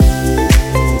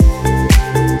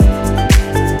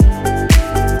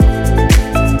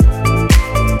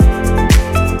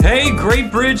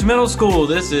Bridge Middle School.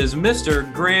 This is Mr.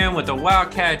 Graham with the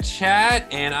Wildcat Chat,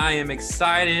 and I am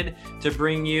excited to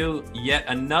bring you yet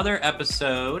another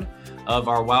episode of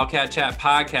our Wildcat Chat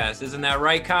podcast. Isn't that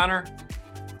right, Connor?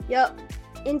 Yep.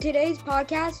 In today's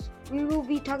podcast, we will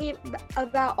be talking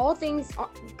about all things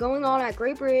going on at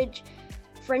Great Bridge,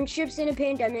 friendships in a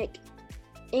pandemic,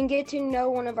 and get to know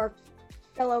one of our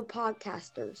fellow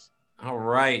podcasters. All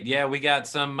right. Yeah, we got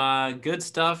some good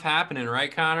stuff happening,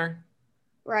 right, Connor?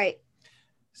 Right.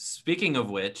 Speaking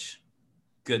of which,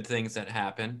 good things that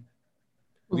happen.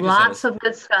 Lots of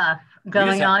good stuff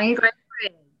going on in Great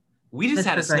Bridge. We just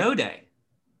had a snow day.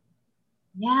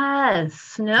 Yes,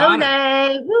 snow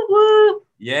day. Woo woo.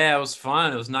 Yeah, it was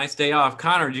fun. It was a nice day off.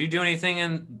 Connor, did you do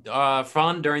anything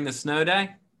fun during the snow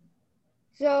day?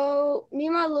 Some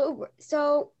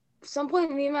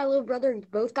point me and my little brother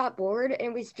both got bored,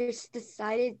 and we just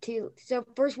decided to. So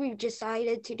first we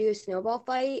decided to do a snowball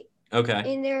fight.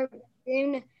 Okay. In there,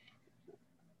 then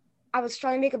I was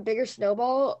trying to make a bigger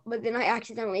snowball, but then I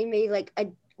accidentally made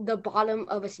the bottom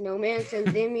of a snowman. So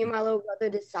then me and my little brother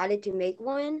decided to make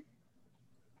one.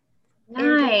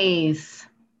 Nice.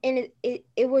 And it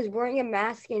was wearing a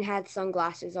mask and had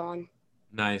sunglasses on.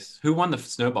 Nice. Who won the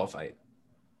snowball fight?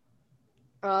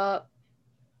 I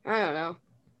don't know.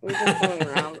 We're just going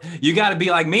around. You got to be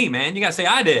like me, man. You got to say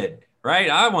I did, right?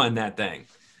 I won that thing.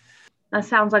 That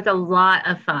sounds like a lot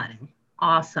of fun.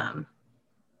 Awesome.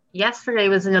 Yesterday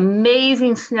was an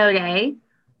amazing snow day,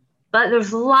 but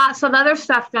there's lots of other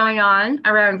stuff going on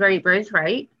around Great Bridge,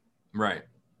 right? Right.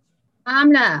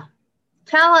 Amna,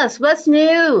 tell us what's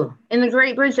new in the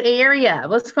Great Bridge area.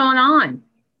 What's going on?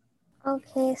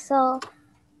 Okay, so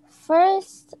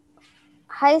first,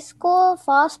 high school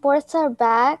fall sports are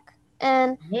back,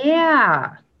 and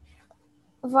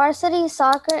varsity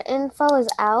soccer info is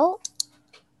out.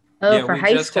 Oh, yeah, for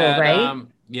high school, right?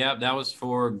 Yeah, that was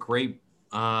for Great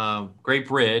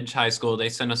Bridge High School. They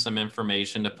sent us some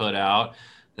information to put out.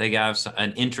 They got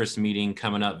an interest meeting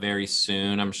coming up very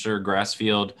soon. I'm sure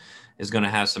Grassfield is going to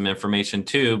have some information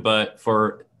too. But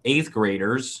for eighth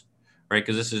graders, right?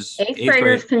 Because this is eighth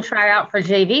graders can try out for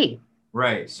JV.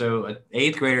 Right. So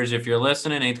eighth graders, if you're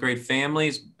listening, eighth grade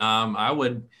families, I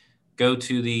would go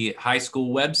to the high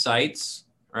school websites,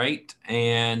 right,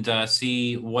 and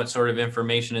see what sort of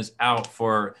information is out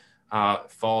for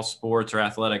fall sports or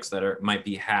athletics that might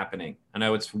be happening. I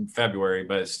know it's February,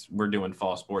 but we're doing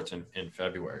fall sports in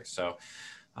February. So,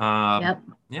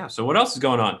 yeah. So what else is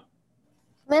going on?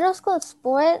 Middle school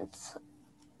sports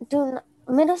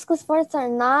are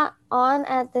not on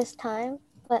at this time,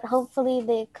 but hopefully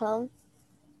they come.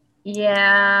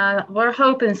 Yeah, we're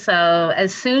hoping so,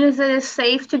 as soon as it is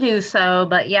safe to do so.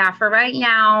 But yeah, for right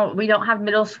now, we don't have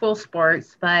middle school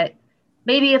sports, but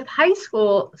maybe if high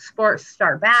school sports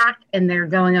start back and they're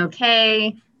going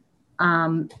okay,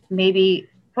 maybe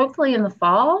hopefully in the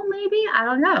fall, maybe, I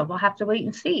don't know. We'll have to wait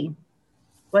and see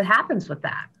what happens with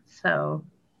that. So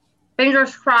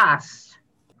fingers crossed.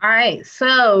 All right,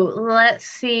 so let's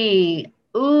see.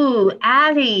 Ooh,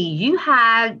 Addie, you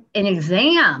had an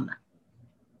exam.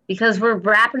 Because we're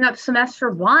wrapping up semester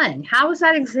 1. How was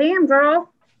that exam,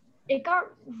 girl? It got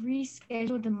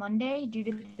rescheduled to Monday due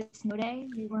to the snow day.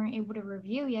 We weren't able to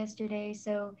review yesterday,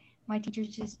 so my teachers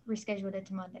just rescheduled it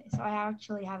to Monday. So I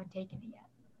actually haven't taken it yet.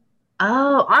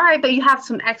 Oh, all right. But you have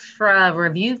some extra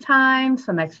review time,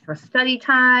 some extra study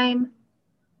time.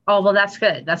 Oh, well, that's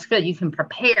good. That's good. You can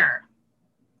prepare.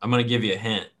 I'm going to give you a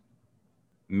hint.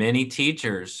 Many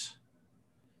teachers,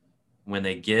 when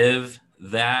they give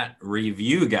that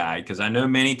review guide, because I know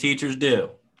many teachers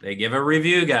do, they give a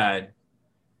review guide.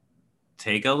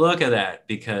 Take a look at that,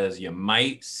 because you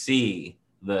might see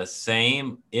the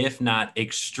same, if not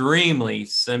extremely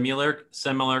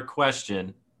similar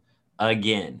question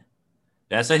again.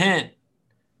 That's a hint,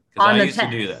 because I used to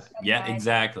do that. Yeah,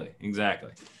 exactly.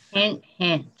 Hint.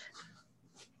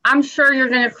 I'm sure you're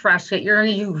going to crush it. You're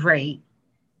going to do great.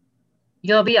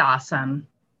 You'll be awesome.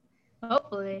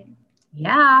 Hopefully.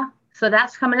 Yeah. So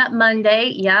that's coming up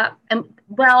Monday. Yep.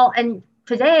 And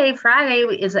today, Friday,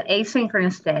 is an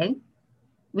asynchronous day.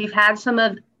 We've had some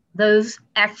of those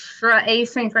extra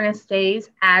asynchronous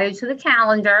days added to the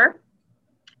calendar.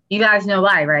 You guys know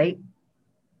why, right?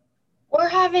 We're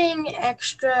having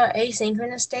extra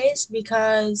asynchronous days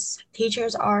because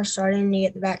teachers are starting to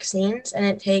get the vaccines, and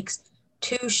it takes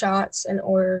 2 shots in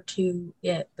order to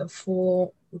get the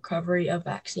full recovery of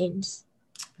vaccines.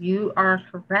 You are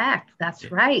correct.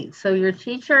 That's right. So your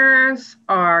teachers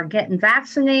are getting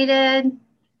vaccinated.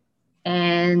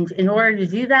 And in order to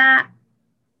do that,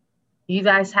 you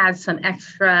guys had some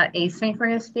extra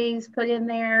asynchronous days put in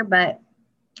there. But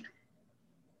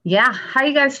Yeah. How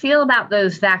you guys feel about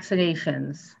those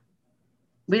vaccinations?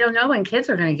 We don't know when kids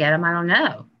are going to get them. I don't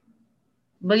know.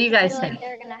 What do you I guys feel like think?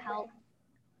 they're gonna help.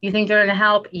 You think they're going to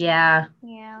help? Yeah.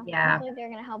 Yeah. Yeah. I feel like they're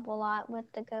gonna help a lot with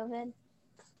the COVID.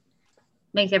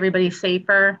 Make everybody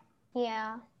safer.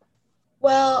 Yeah.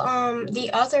 Well,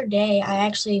 the other day I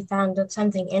actually found out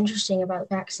something interesting about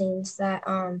vaccines that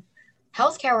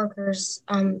healthcare workers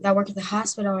that work at the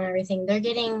hospital and everything, they're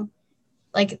getting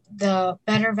like the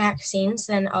better vaccines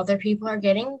than other people are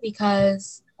getting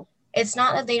because it's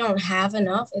not that they don't have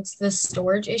enough, it's the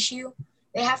storage issue.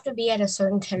 They have to be at a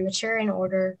certain temperature in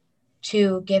order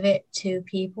to give it to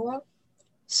people.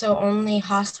 So only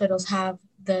hospitals have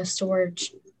the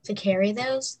storage to carry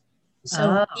those.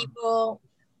 So Oh. people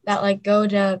that like go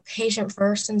to patient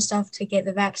first and stuff to get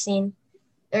the vaccine,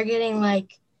 they're getting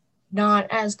like not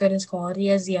as good as quality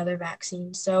as the other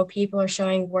vaccines. So people are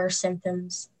showing worse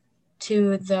symptoms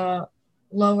to the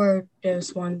lower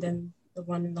dose one than the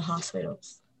one in the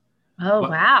hospitals. Oh,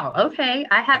 Well, wow. Okay.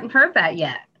 I hadn't heard that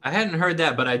yet. I hadn't heard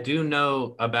that, but I do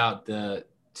know about the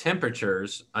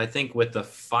temperatures. I think with the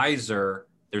Pfizer,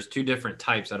 there's two different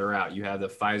types that are out. You have the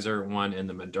Pfizer one and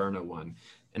the Moderna one.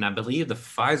 And I believe the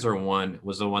Pfizer one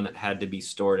was the one that had to be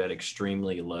stored at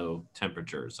extremely low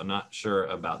temperatures. I'm not sure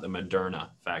about the Moderna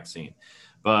vaccine,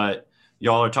 but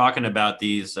y'all are talking about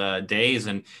these days,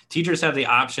 and teachers have the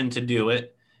option to do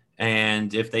it,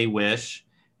 and if they wish.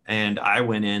 And I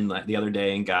went in like the other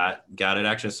day and got it.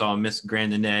 Actually, I saw Miss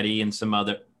Grandinetti and some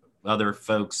other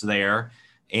folks there,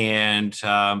 and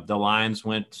the lines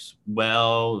went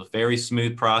well. Very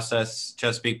smooth process.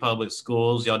 Chesapeake Public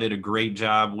Schools, y'all did a great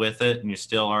job with it, and you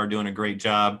still are doing a great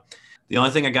job. The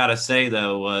only thing I gotta say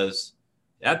though was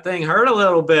that thing hurt a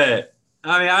little bit.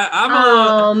 I mean, I'm a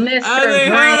Oh, little. I Mr.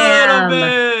 think hurt a little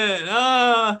Graham. bit.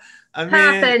 I mean,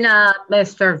 Happen up,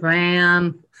 Mr.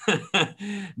 Graham.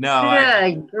 no,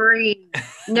 I Good grief.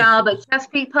 No, but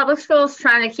Chesapeake Public Schools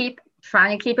trying to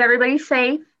keep everybody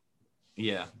safe.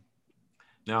 yeah.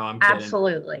 No, I'm kidding.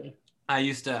 Absolutely. I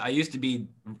used to be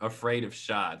afraid of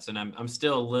shots, and I'm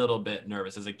still a little bit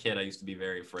nervous. As a kid, I used to be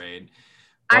very afraid.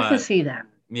 I can But see that.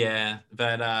 yeah,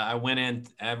 but I went in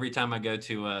every time I go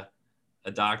to a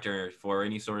doctor for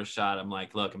any sort of shot. I'm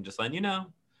like, look, I'm just letting you know,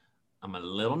 I'm a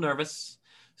little nervous,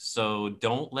 so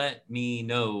don't let me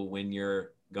know when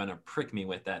you're gonna prick me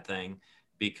with that thing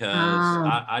because Um,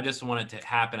 I just want it to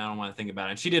happen. I don't want to think about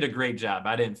it. And she did a great job.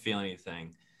 I didn't feel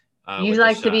anything you with the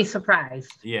like to be shot.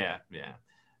 surprised. Yeah, yeah.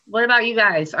 What about you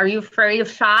guys? Are you afraid of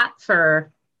shots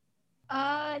or?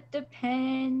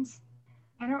 Depends.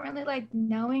 I don't really like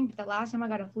knowing, but the last time I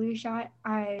got a flu shot,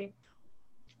 I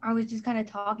was just kind of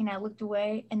talking. I looked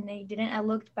away and they didn't. I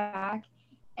looked back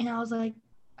and I was like,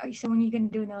 so when are you going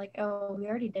to do it? And they're like, oh, we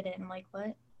already did it. I'm like,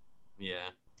 what? Yeah.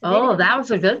 So they Oh, didn't that have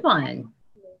was a to. good one.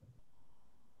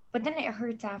 But then it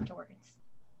hurts afterwards.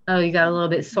 Oh, you got a little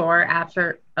bit sore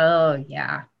after. Oh,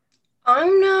 yeah.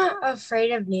 I'm not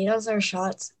afraid of needles or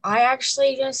shots. I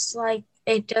actually just like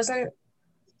it doesn't.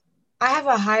 I have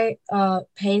a high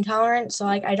pain tolerance, so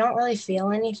like I don't really feel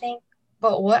anything.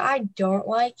 But what I don't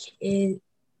like is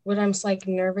what I'm like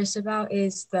nervous about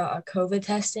is the COVID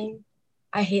testing.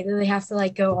 I hate that they have to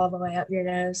like go all the way up your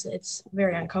nose. It's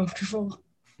very uncomfortable.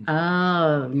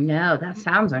 Oh, no, that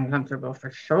sounds uncomfortable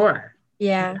for sure.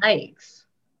 Yeah. Yikes.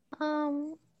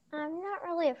 I'm not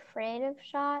really afraid of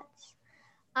shots.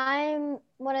 I'm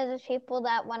one of those people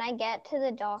that when I get to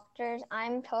the doctors,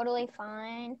 I'm totally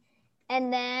fine.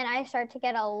 And then I start to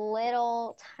get a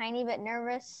little tiny bit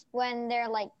nervous when they're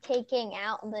like taking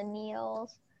out the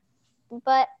needles.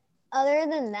 But other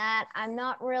than that, I'm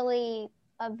not really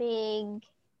a big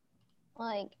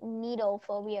like needle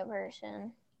phobia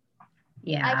person. I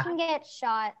Yeah. can get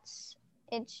shots.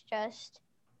 It's just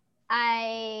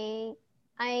I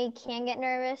can get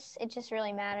nervous. It just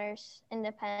really matters and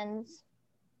depends.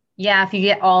 Yeah, if you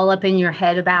get all up in your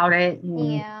head about it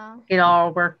and Yeah. get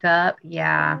all worked up.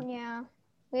 Yeah. Yeah.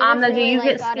 We Amna, just do really you like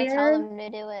get gotta tell scared? them to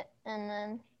do it and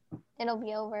then it'll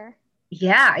be over.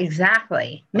 Yeah,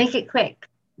 exactly. Make it quick.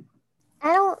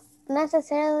 I don't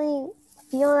necessarily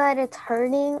feel that it's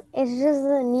hurting. It's just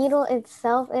the needle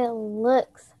itself, it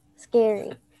looks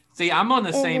scary. See, I'm on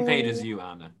the same page as you,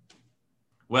 Anna.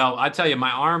 Well, I tell you,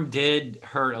 my arm did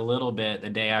hurt a little bit the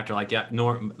day after. Like, yeah,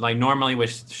 normally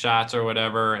with shots or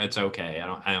whatever, it's okay.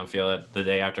 I don't feel it the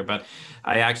day after, but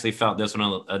I actually felt this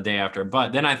one a day after.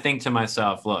 But then I think to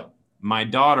myself, look, my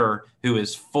daughter, who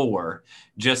is 4,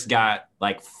 just got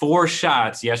like 4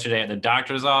 shots yesterday at the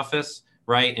doctor's office,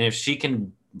 right? And if she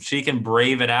can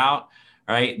brave it out,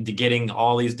 right, to getting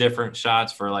all these different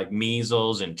shots for like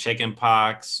measles and chicken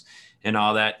pox and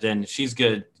all that, then she's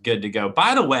good to go.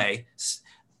 By the way,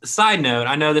 side note,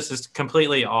 I know this is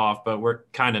completely off, but we're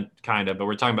kind of, but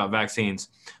we're talking about vaccines.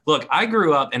 Look, I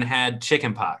grew up and had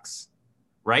chicken pox,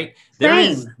 right? There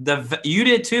is you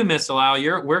did too, Miss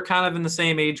Salau. We're kind of in the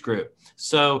same age group.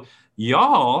 So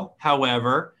y'all,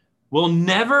 however, will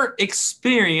never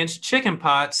experience chicken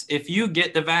pox if you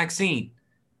get the vaccine.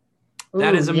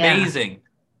 That is amazing. Yeah.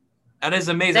 That is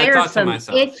amazing. There's I thought to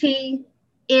myself,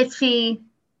 itchy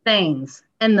things.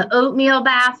 And the oatmeal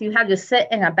bath, you had to sit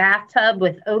in a bathtub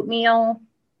with oatmeal.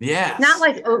 Yes. Not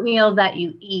like oatmeal that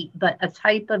you eat, but a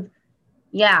type of,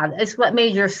 it's what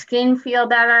made your skin feel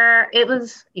better. It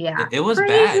was, It was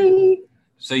crazy. Bad.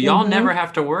 So y'all never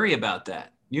have to worry about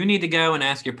that. You need to go and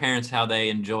ask your parents how they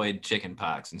enjoyed chicken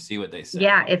pox and see what they say.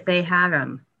 Yeah, if they had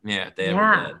them. Yeah, if they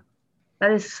ever did.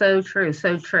 That is so true,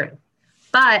 so true.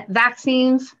 But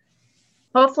vaccines,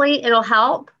 hopefully it'll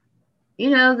help.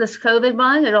 This COVID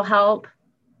one, it'll help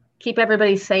keep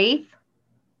everybody safe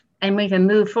and we can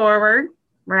move forward,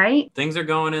 right? Things are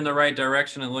going in the right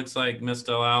direction, it looks like, Ms.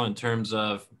 Delau, in terms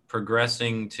of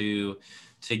progressing to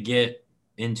get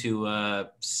into a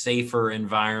safer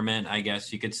environment, I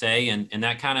guess you could say. And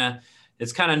that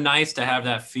it's kind of nice to have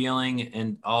that feeling.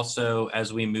 And also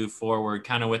as we move forward,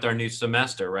 kind of with our new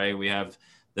semester, right? We have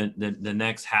the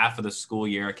next half of the school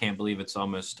year. I can't believe it's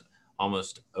almost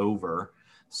over.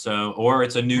 So, or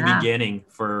it's a new beginning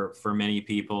for many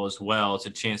people as well. It's a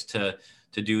chance to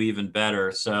do even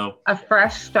better. So a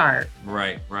fresh start.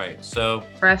 Right. So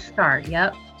fresh start.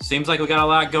 Yep. Seems like we got a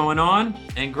lot going on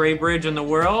in Gray Bridge in the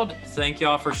world. Thank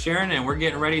y'all for sharing. And we're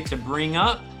getting ready to bring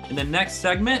up in the next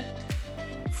segment,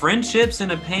 friendships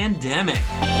in a pandemic.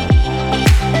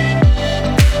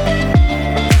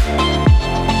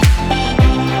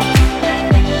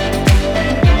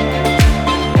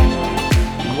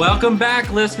 Welcome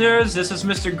back, listeners. This is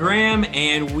Mr. Graham,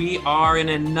 and we are in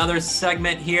another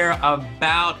segment here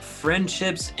about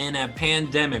friendships in a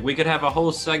pandemic. We could have a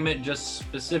whole segment just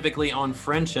specifically on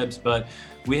friendships, but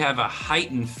we have a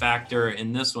heightened factor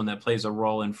in this one that plays a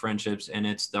role in friendships, and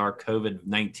it's our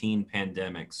COVID-19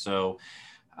 pandemic. So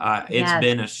it's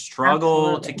been a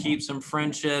struggle to keep some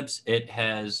friendships. It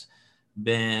has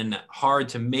been hard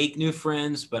to make new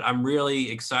friends, but I'm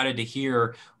really excited to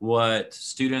hear what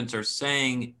students are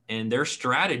saying and their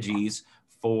strategies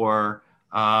for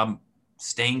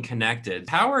staying connected.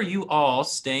 How are you all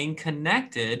staying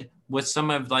connected with some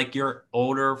of like your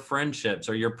older friendships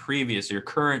or your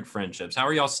current friendships? How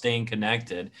are y'all staying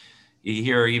connected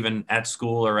here, even at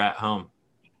school or at home?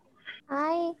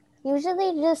 I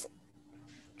usually just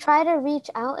try to reach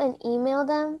out and email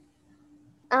them.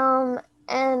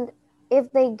 And if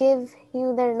they give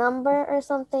you their number or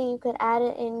something, you could add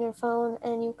it in your phone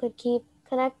and you could keep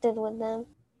connected with them.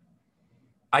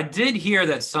 I did hear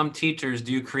that some teachers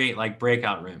do create like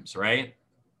breakout rooms, right?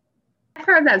 I've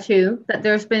heard that too, that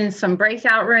there's been some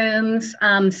breakout rooms.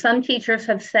 Some teachers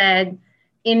have said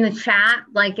in the chat,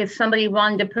 like if somebody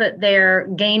wanted to put their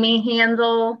gaming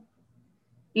handle,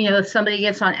 if somebody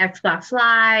gets on Xbox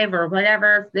Live or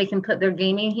whatever, they can put their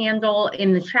gaming handle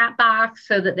in the chat box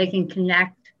so that they can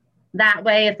connect that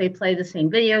way if they play the same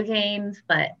video games.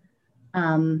 But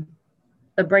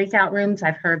the breakout rooms,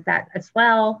 I've heard that as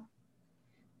well.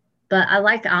 But I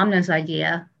like Amna's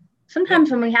idea.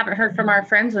 Sometimes when we haven't heard from our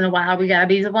friends in a while, we gotta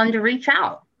be the one to reach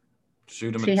out.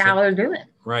 See how they're doing.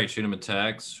 Right, shoot them a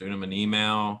text, shoot them an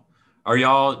email. Are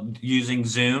y'all using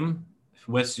Zoom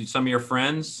with some of your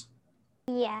friends?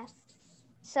 Yes.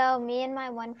 So me and my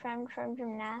one friend from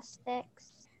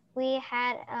gymnastics, we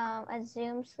had a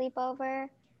Zoom sleepover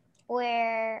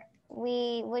where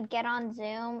we would get on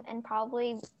Zoom and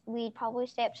we'd probably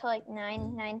stay up till like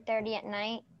 9:30 at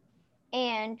night,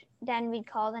 and then we'd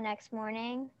call the next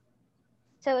morning.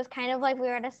 So it was kind of like we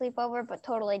were at a sleepover, but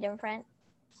totally different.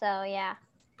 So yeah.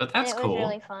 But that's cool. It was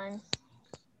really fun.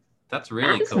 That's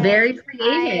really cool. Very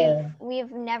creative.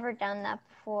 We've never done that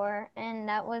before, and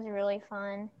that was really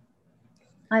fun.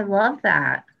 I love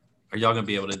that. Are y'all gonna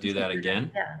be able to do that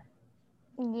again?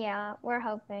 Yeah, we're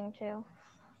hoping to.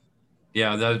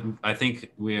 Yeah, I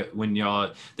think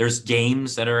there's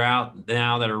games that are out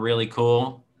now that are really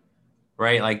cool,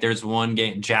 right? Like there's one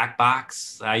game,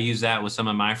 Jackbox. I use that with some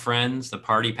of my friends, the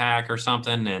Party Pack or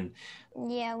something. And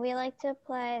yeah, we like to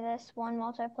play this one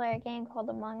multiplayer game called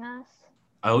Among Us.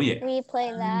 Oh yeah. We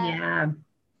play that. Yeah.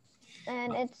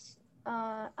 And it's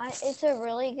a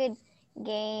really good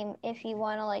game if you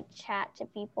want to like chat to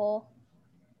people.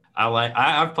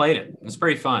 I've played it. It's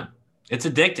pretty fun. It's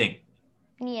addicting.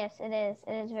 Yes, it is.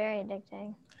 It is very addicting.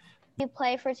 If you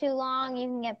play for too long, you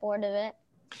can get bored of it.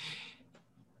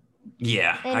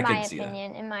 Yeah, I could see that.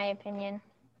 In my opinion.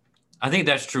 I think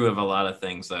that's true of a lot of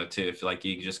things though too. If like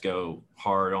you just go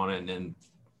hard on it and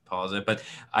pause it. But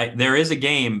there is a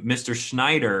game Mr.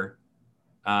 Schneider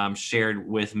shared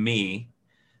with me.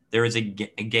 There is a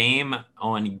game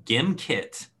on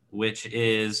Gimkit, which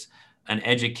is an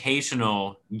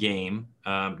educational game,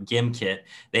 Gimkit.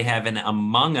 They have an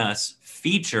Among Us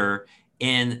feature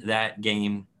in that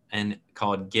game and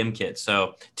called Gimkit.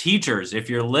 So teachers, if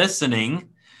you're listening,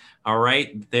 all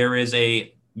right, there is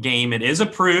a game. It is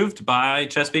approved by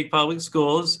Chesapeake Public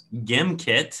Schools,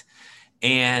 Gimkit.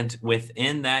 And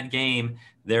within that game,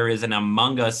 there is an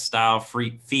Among Us style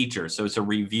free feature. So it's a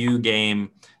review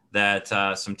game that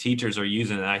some teachers are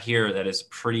using. And I hear that is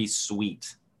pretty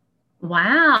sweet.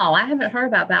 Wow, I haven't heard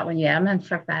about that one yet. I'm gonna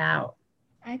check that out.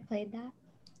 I played that.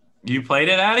 You played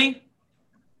it, Addie?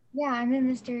 Yeah, I'm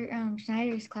in Mr.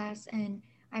 Schneider's class, and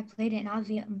I played it, and I was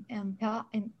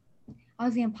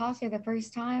the imposter the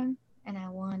first time, and I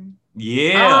won.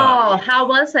 Yeah. Oh, how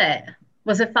was it?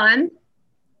 Was it fun?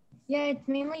 Yeah, it's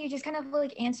mainly you just kind of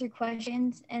like answer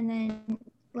questions, and then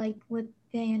like with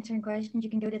the answering questions,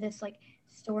 you can go to this like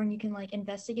store and you can like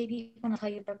investigate people and tell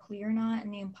you if they're clear or not,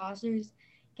 and the imposters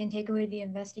can take away the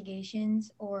investigations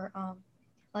or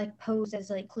like pose as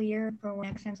like clear for when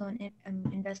next time someone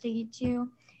investigates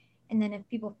you. And then if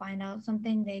people find out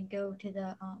something, they go to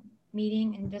the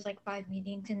meeting, and there's like 5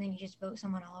 meetings, and then you just vote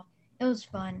someone off. It was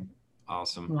fun.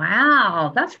 Awesome.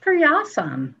 Wow, that's pretty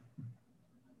awesome.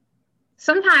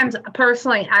 Sometimes,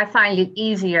 personally, I find it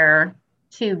easier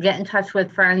to get in touch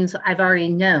with friends I've already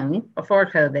known before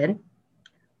COVID.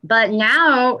 But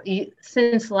now,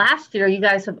 since last year, you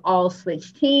guys have all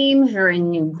switched teams, you're in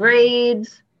new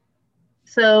grades.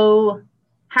 So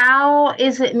how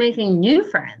is it making new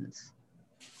friends?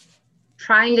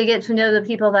 Trying to get to know the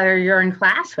people that you're in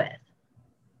class with.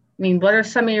 I mean, what are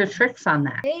some of your tricks on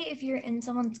that? Say if you're in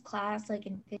someone's class, like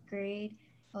in 5th grade,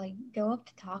 like go up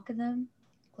to talk to them,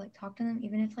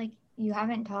 even if like you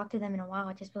haven't talked to them in a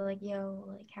while, just be like, yo,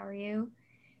 like, how are you?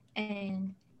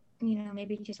 And, you know,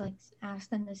 maybe just like ask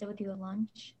them to sit with you at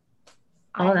lunch.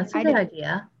 Oh, that's a good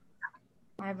idea.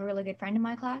 I have a really good friend in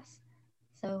my class,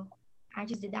 so I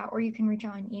just did that. Or you can reach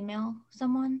out and email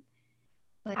someone.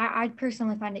 But I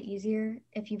personally find it easier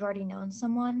if you've already known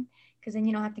someone, because then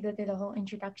you don't have to go through the whole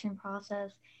introduction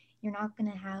process. You're not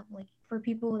going to have, like, for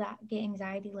people that get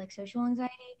anxiety, like social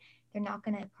anxiety, they're not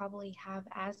going to probably have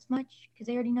as much because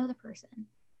they already know the person.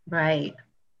 Right.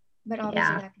 But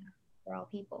obviously that can happen for all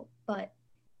people. But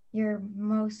you're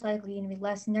most likely going to be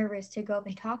less nervous to go up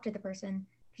and talk to the person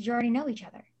because you already know each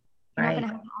other. You're not going to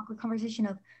have an awkward conversation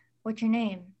of, what's your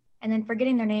name? And then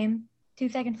forgetting their name 2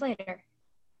 seconds later.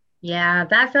 Yeah,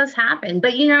 that does happen.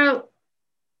 But, you know,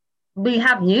 we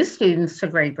have new students to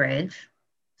Great Bridge,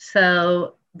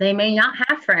 so they may not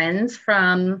have friends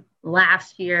from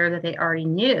last year that they already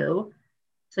knew.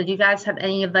 So do you guys have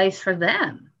any advice for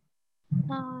them?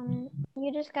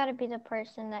 You just got to be the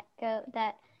person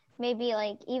that maybe,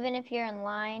 like, even if you're in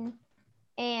line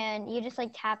and you just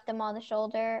like tap them on the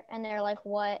shoulder and they're like,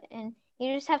 what? And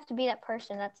you just have to be that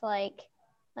person that's like,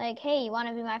 hey, you want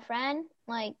to be my friend?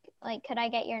 Like, could I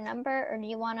get your number? Or do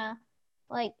you want to,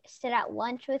 like, sit at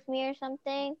lunch with me or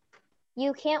something?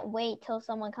 You can't wait till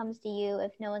someone comes to you.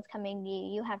 If no one's coming to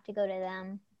you, you have to go to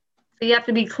them. So you have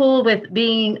to be cool with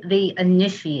being the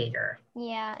initiator.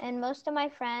 Yeah, and most of my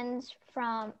friends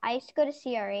I used to go to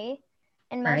CRE,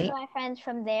 and most of my friends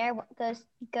from there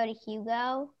go to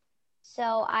Hugo.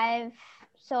 So I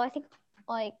think,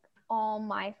 like, all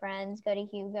my friends go to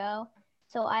Hugo.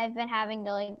 So I've been having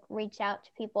to, like, reach out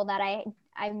to people that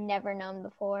I've never known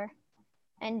before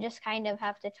and just kind of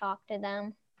have to talk to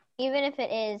them, even if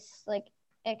it is, like,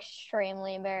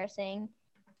 extremely embarrassing.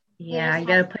 Yeah, you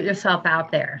got to put yourself out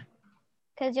there.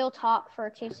 Because you'll talk for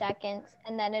 2 seconds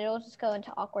and then it'll just go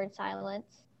into awkward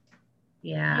silence.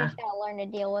 Yeah. You just got to learn to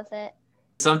deal with it.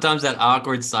 Sometimes that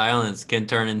awkward silence can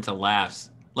turn into laughs,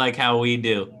 like how we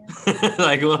do.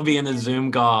 Like we'll be in a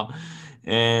Zoom call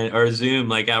or Zoom,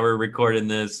 like how we're recording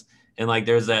this, and like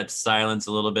there's that silence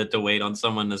a little bit to wait on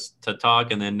someone to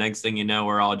talk, and then next thing you know,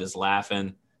 we're all just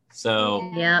laughing.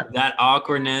 So that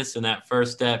awkwardness and that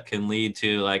first step can lead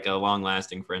to like a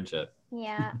long-lasting friendship.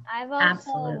 Yeah, I've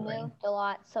also moved a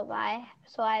lot, so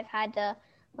I've had to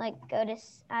like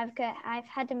I've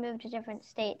had to move to different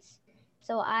states.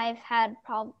 So I've had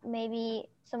maybe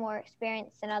some more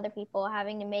experience than other people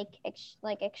having to make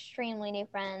extremely new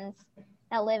friends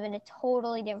that live in a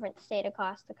totally different state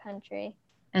across the country.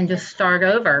 And just start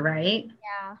over, right?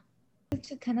 Yeah.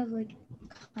 It's kind of a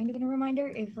reminder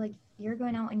if like you're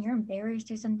going out and you're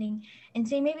embarrassed or something, and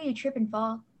say maybe you trip and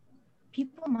fall,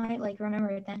 people might like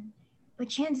remember it then. But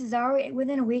chances are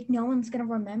within a week, no one's going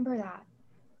to remember that.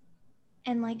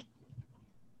 And like,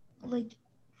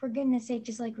 for goodness sake,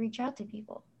 just like reach out to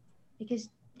people. because,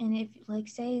 and if like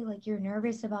say like you're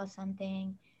nervous about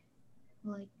something,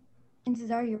 like chances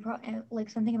are like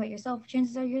something about yourself,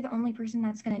 chances are you're the only person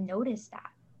that's going to notice that,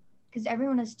 because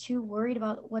everyone is too worried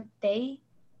about what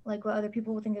other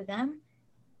people will think of them,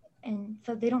 and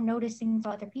so they don't notice things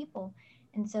about other people.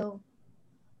 And so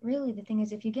really the thing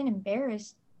is, if you get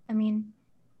embarrassed, I mean,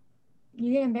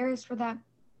 you get embarrassed for that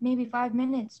maybe 5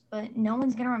 minutes, but no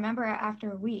one's going to remember it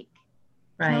after a week.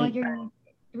 It's not like you're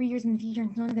 3 years in the future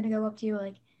and someone's going to go up to you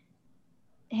like,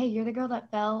 hey, you're the girl that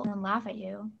fell, and laugh at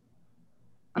you.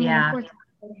 I mean, of course, it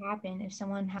would happen if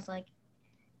someone has like,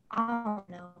 I don't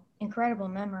know, incredible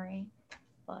memory,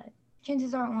 but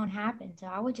chances are it won't happen. So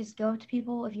I would just go up to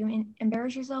people. If you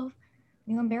embarrass yourself,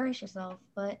 you embarrass yourself,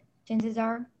 but chances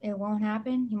are it won't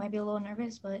happen. You might be a little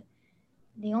nervous, but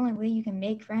the only way you can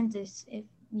make friends is if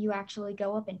you actually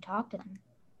go up and talk to them.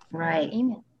 Right.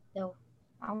 Email. So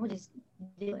I would just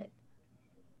do it.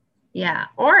 Yeah.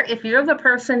 Or if you're the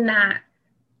person that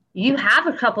you have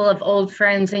a couple of old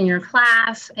friends in your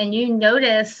class and you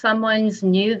notice someone's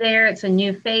new there, it's a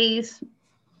new face,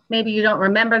 maybe you don't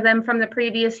remember them from the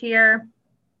previous year,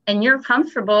 and you're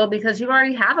comfortable because you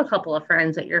already have a couple of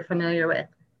friends that you're familiar with.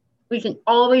 We can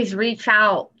always reach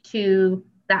out to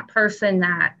that person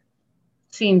that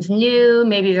seems new,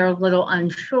 maybe they're a little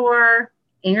unsure.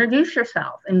 Introduce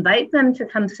yourself, invite them to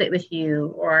come sit with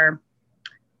you, or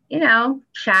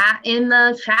chat in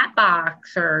the chat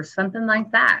box or something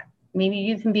like that. Maybe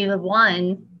you can be the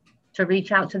one to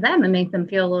reach out to them and make them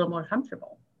feel a little more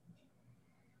comfortable.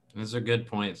 Those are good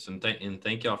points. And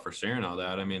thank y'all for sharing all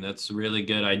that. I mean, that's really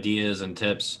good ideas and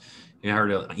tips. You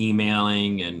heard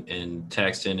emailing and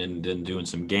texting and then doing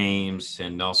some games,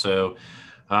 and also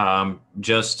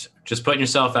just putting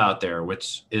yourself out there,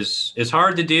 which is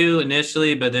hard to do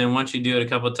initially, but then once you do it a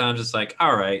couple of times, it's like,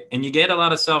 all right. And you get a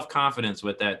lot of self-confidence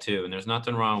with that too. And there's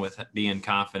nothing wrong with being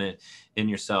confident in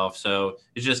yourself. So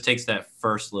it just takes that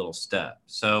first little step.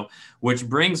 So, which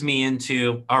brings me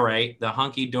into, all right, the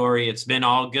hunky-dory, it's been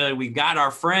all good. We've got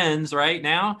our friends right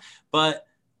now, but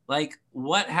like,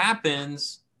 what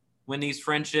happens when these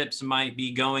friendships might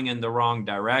be going in the wrong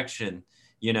direction?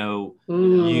 I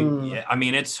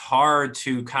mean, it's hard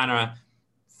to kind of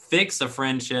fix a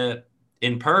friendship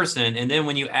in person. And then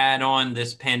when you add on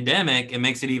this pandemic, it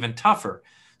makes it even tougher.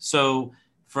 So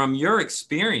from your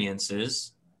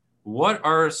experiences, what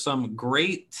are some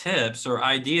great tips or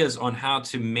ideas on how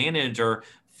to manage or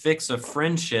fix a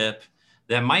friendship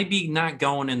that might be not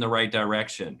going in the right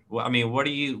direction? Well, I mean, what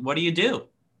do you do?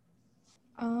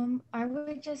 I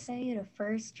would just say to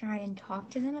first try and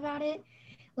talk to them about it.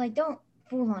 Like, don't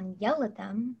full on yell at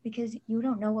them, because you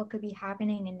don't know what could be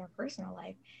happening in their personal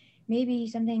life. Maybe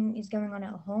something is going on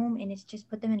at home and it's just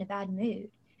put them in a bad mood.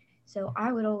 So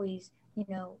I would always,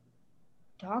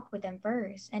 talk with them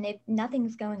first. And if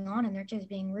nothing's going on and they're just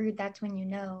being rude, that's when you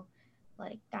know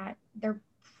like that they're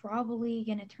probably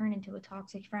going to turn into a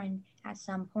toxic friend at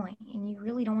some point. And you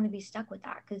really don't want to be stuck with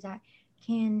that, because that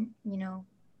can,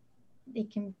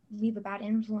 it can leave a bad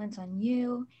influence on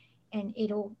you, and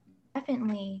it'll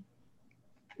definitely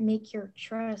make your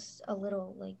trust a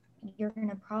little, like, you're going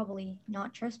to probably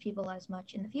not trust people as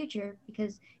much in the future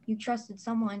because you trusted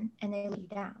someone and they let you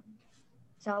down.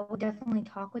 So I would definitely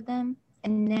talk with them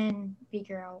and then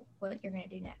figure out what you're going to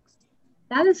do next.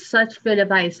 That is such good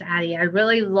advice, Addie. I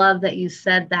really love that you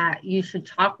said that you should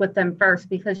talk with them first,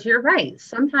 because you're right.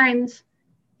 Sometimes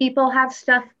people have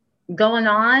stuff going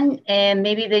on and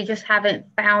maybe they just haven't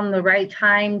found the right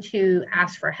time to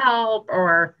ask for help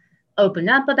or open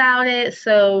up about it.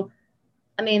 So,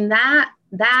 I mean, that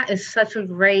is such a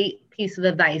great piece of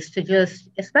advice to just,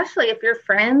 especially if you're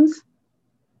friends,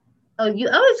 you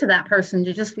owe it to that person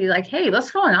to just be like, hey,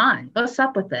 what's going on? What's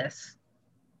up with this?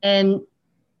 And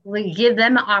we give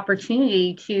them an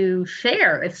opportunity to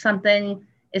share if something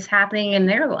is happening in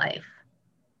their life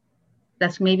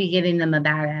that's maybe giving them a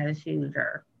bad attitude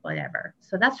or whatever.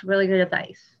 So that's really good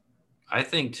advice. I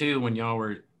think too, when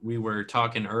we were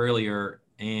talking earlier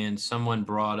and someone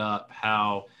brought up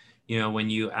how, when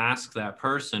you ask that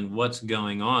person what's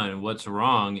going on, what's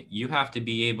wrong, you have to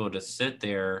be able to sit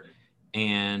there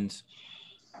and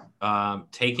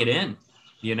take it in,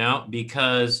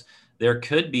 because there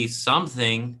could be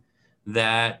something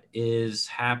that is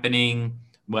happening,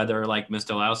 whether, like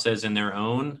Mr. Lau says, in their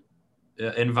own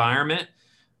environment,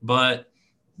 but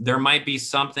there might be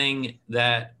something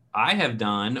that I have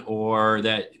done or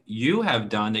that you have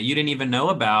done that you didn't even know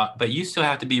about, but you still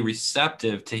have to be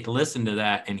receptive to listen to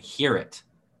that and hear it,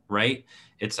 right?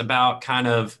 It's about kind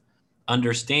of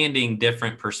understanding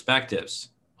different perspectives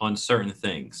on certain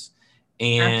things.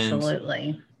 And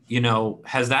absolutely.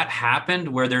 has that happened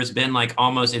where there's been like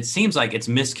almost, it seems like it's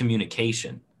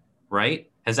miscommunication, right?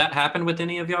 Has that happened with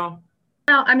any of y'all?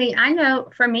 Well, I mean, I know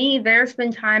for me, there's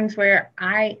been times where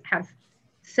I have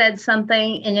said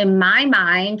something and in my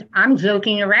mind, I'm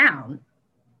joking around.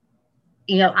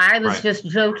 I was Right. just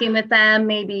joking with them,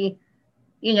 maybe,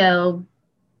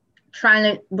 trying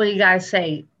to, what do you guys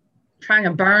say? Trying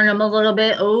to burn them a little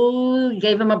bit. Oh,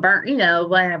 gave them a burn,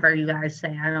 whatever you guys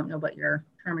say. I don't know what your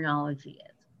terminology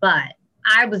is, but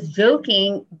I was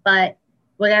joking, but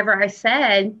whatever I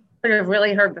said could have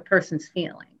really hurt the person's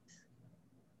feelings.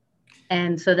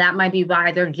 And so that might be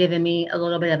why they're giving me a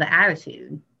little bit of an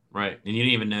attitude. Right. And you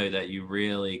didn't even know that you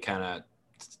really kind of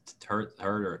hurt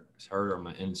them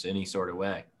in any sort of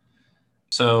way.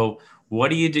 So what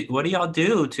do you do? What do y'all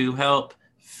do to help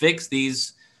fix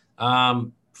these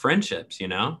friendships,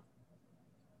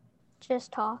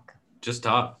 Just talk. Just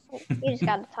talk. You just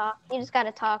gotta talk. You just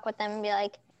gotta talk with them and be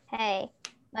like, hey,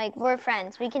 like, we're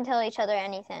friends. We can tell each other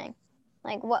anything.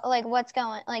 Like, what's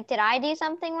going, like, did I do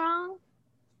something wrong?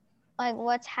 Like,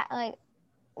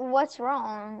 what's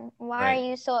wrong? Why Right. are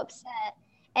you so upset?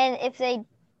 And if they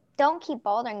don't keep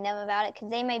bothering them about it, because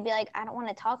they may be like, I don't want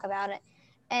to talk about it.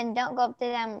 And don't go up to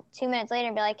them 2 minutes later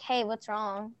and be like, hey, what's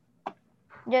wrong?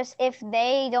 Just, if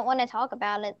they don't want to talk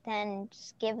about it, then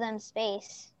just give them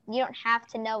space. You don't have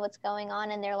to know what's going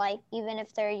on in their life, even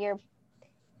if they're your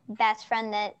best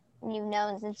friend that you've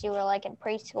known since you were like in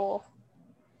preschool.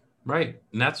 Right.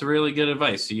 And that's really good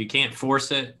advice. So you can't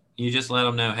force it. You just let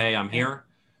them know, hey, I'm here.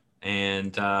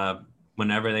 And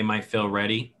whenever they might feel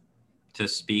ready to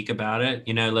speak about it,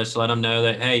 let's let them know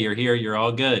that, hey, you're here. You're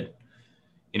all good.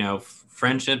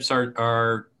 Friendships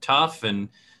are tough and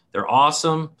they're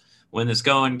awesome when it's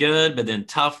going good, but then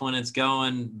tough when it's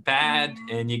going bad.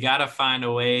 And you got to find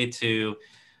a way to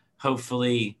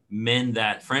hopefully mend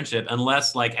that friendship,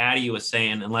 unless, like Addie was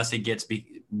saying, unless it gets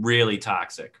really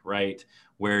toxic, right?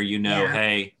 Where, Yeah.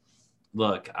 hey,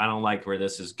 look, I don't like where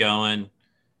this is going,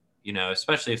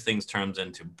 especially if things turns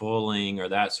into bullying or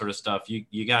that sort of stuff.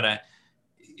 You got to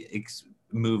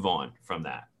move on from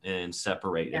that and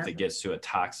separate if it gets to a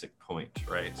toxic point,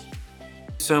 right?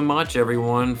 So much,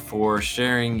 everyone, for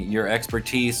sharing your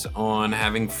expertise on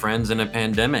having friends in a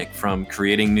pandemic, from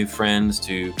creating new friends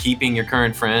to keeping your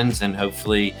current friends and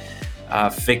hopefully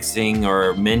fixing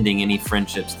or mending any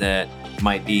friendships that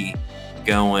might be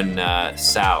going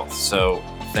south. So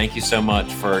thank you so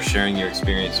much for sharing your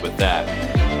experience with that.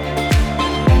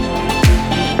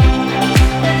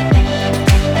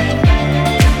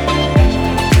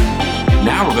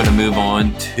 Now we're going to move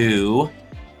on to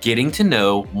getting to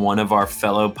know one of our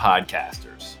fellow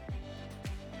podcasters.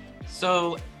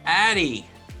 So Addie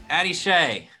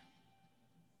Shea.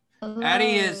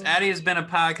 Addie has been a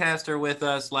podcaster with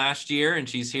us last year, and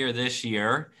she's here this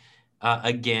year.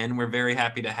 Again, we're very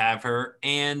happy to have her.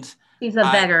 And She's a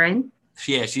veteran.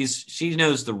 Yeah, she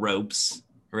knows the ropes,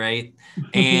 right?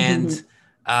 And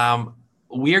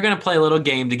we are going to play a little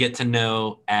game to get to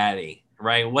know Addie,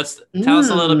 right? Tell us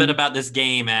a little bit about this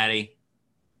game, Addie.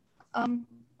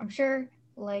 I'm sure,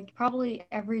 probably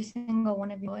every single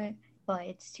one of you know it, but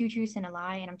it's 2 truths and a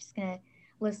lie, and I'm just gonna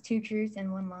list 2 truths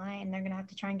and 1 lie, and they're gonna have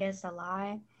to try and guess a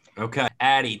lie. Okay,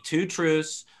 Addie, 2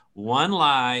 truths, 1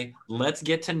 lie. Let's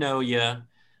get to know you.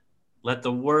 Let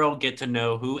the world get to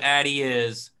know who Addie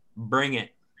is. Bring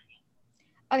it.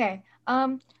 Okay.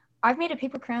 I've made a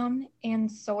paper crown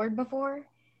and sword before.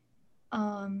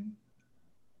 So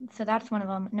that's one of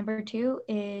them. Number 2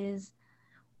 is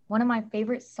one of my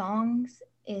favorite songs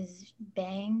is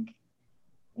Bang.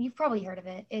 You've probably heard of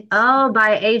it. It's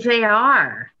by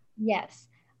AJR. Yes.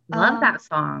 Love that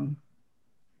song.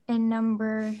 And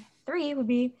number 3 would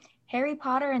be Harry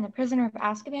Potter and the Prisoner of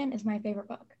Azkaban is my favorite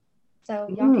book. So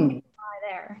y'all can lie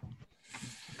there.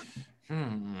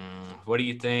 What do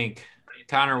you think?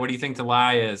 Connor, what do you think the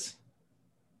lie is?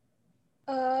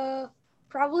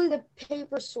 Probably the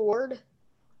paper sword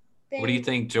thing. What do you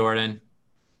think, Jordan?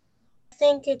 I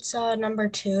think it's number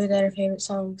 2 that her favorite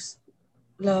songs,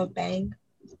 Love Bang.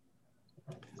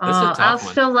 I'll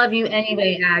still love you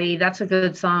anyway, Addie. That's a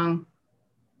good song.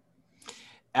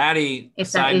 Addie,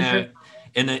 side note,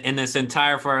 in this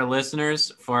entire, for our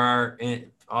listeners, for our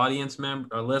audience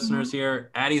member, our listeners here,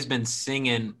 Addie's been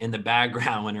singing in the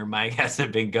background when her mic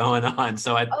hasn't been going on.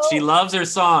 So she loves her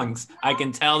songs. I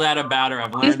can tell that about her.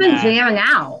 I've learned She's been that. jamming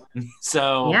out.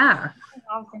 So yeah.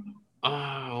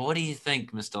 What do you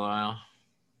think, Miss Delisle?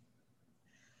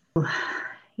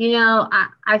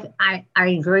 I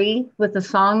agree with the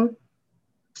song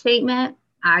statement.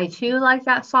 I too like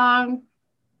that song.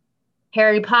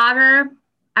 Harry Potter,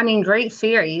 great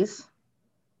series.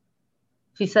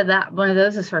 She said that one of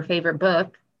those is her favorite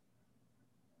book.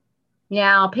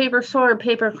 Now, paper sword,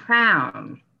 paper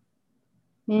crown.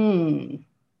 I'm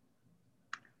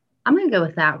gonna go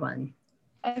with that one.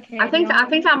 Okay. I think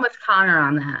I'm with Connor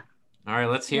on that. All right,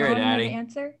 let's hear you it, want to know the Addie.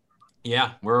 answer?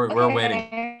 Yeah, we're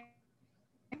waiting.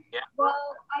 Yeah. Well,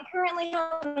 I currently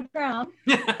have a crown.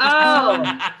 Oh.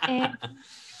 And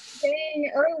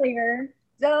saying earlier,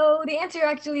 so the answer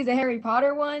actually is a Harry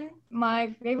Potter one.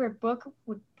 My favorite book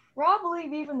would probably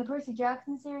be from the Percy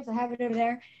Jackson series. I have it over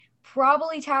there.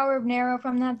 Probably Tower of Narrow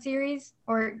from that series,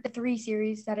 or the 3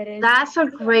 series that it is. That's a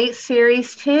great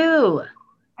series too.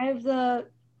 I have the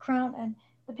crown, and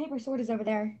the paper sword is over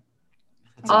there.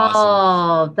 That's awesome.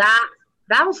 Oh,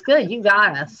 that was good. You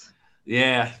got us.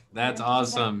 Yeah, that's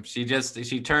awesome. She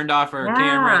turned off her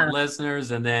camera, listeners,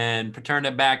 and then turned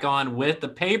it back on with the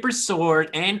paper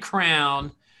sword and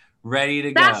crown ready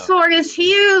to go. That sword is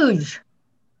huge.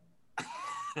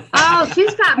 Oh,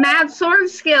 she's got mad sword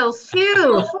skills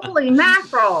too. Holy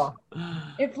mackerel.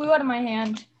 It flew out of my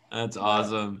hand. That's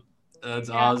awesome.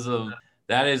 Awesome.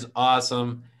 That is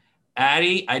awesome.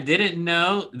 Addie, I didn't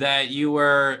know that you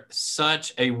were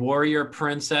such a warrior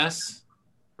princess,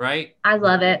 right? I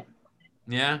love it.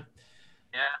 Yeah.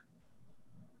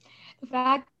 The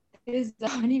fact is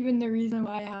not even the reason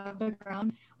why I have the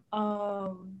crown.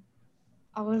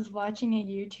 I was watching a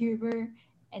YouTuber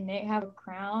and they have a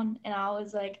crown, and I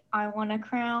was like, I want a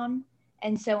crown,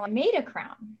 and so I made a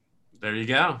crown. There you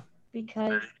go.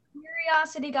 Because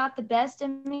curiosity got the best of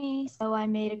me, so I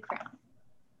made a crown.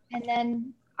 And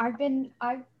then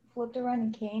I flipped around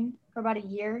and cane for about a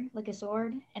year, like a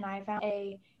sword, and I found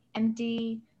a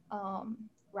empty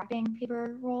wrapping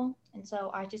paper roll, and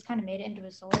so I just kind of made it into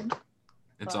a sword.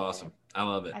 It's awesome. I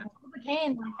love it. I can flip a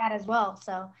cane like that as well,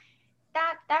 so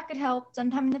that could help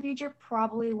sometime in the future.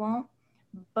 Probably won't,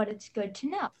 but it's good to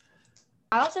know.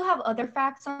 I also have other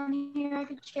facts on here I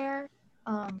could share.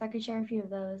 I could share a few of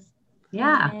those.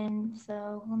 Yeah. And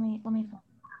so let me.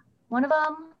 One of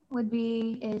them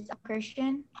is a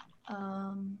Christian.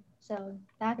 So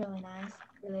that's really nice.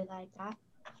 Really like that.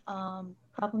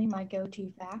 Probably my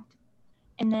go-to fact.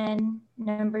 And then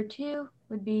number 2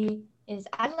 is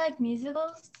I like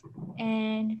musicals,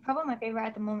 and probably my favorite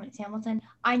at the moment is Hamilton.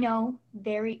 I know,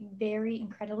 very, very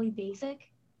incredibly basic.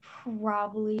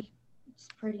 Probably it's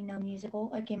pretty no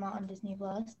musical. It came out on Disney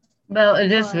Plus. Well,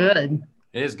 it is good.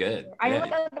 It is good. I Yeah.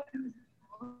 like other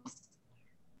musicals.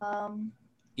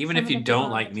 Even if you don't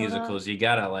like musicals, you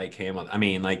gotta like Hamilton. I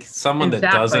mean, like someone that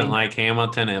Exactly. doesn't like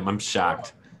Hamilton, I'm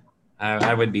shocked.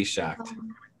 I would be shocked.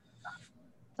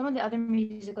 Some of the other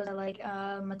musicals are like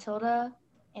Matilda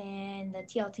and the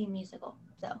TLT musical.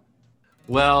 So.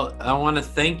 Well, I want to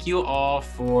thank you all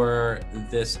for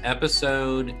this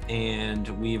episode, and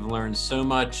we've learned so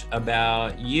much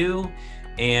about you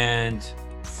and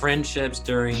friendships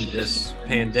during this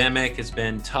pandemic. It's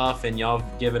been tough, and y'all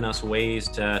have given us ways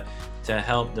to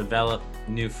help develop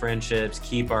new friendships,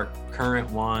 keep our current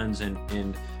ones,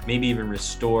 and maybe even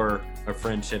restore a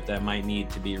friendship that might need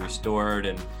to be restored.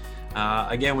 And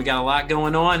again, we got a lot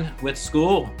going on with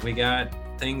school. We got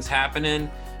things happening.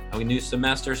 A new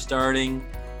semester starting,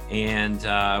 and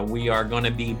we are going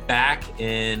to be back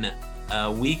in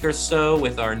a week or so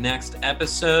with our next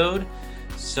episode.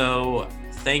 So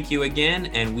thank you again,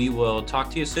 and we will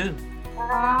talk to you soon.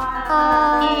 Bye.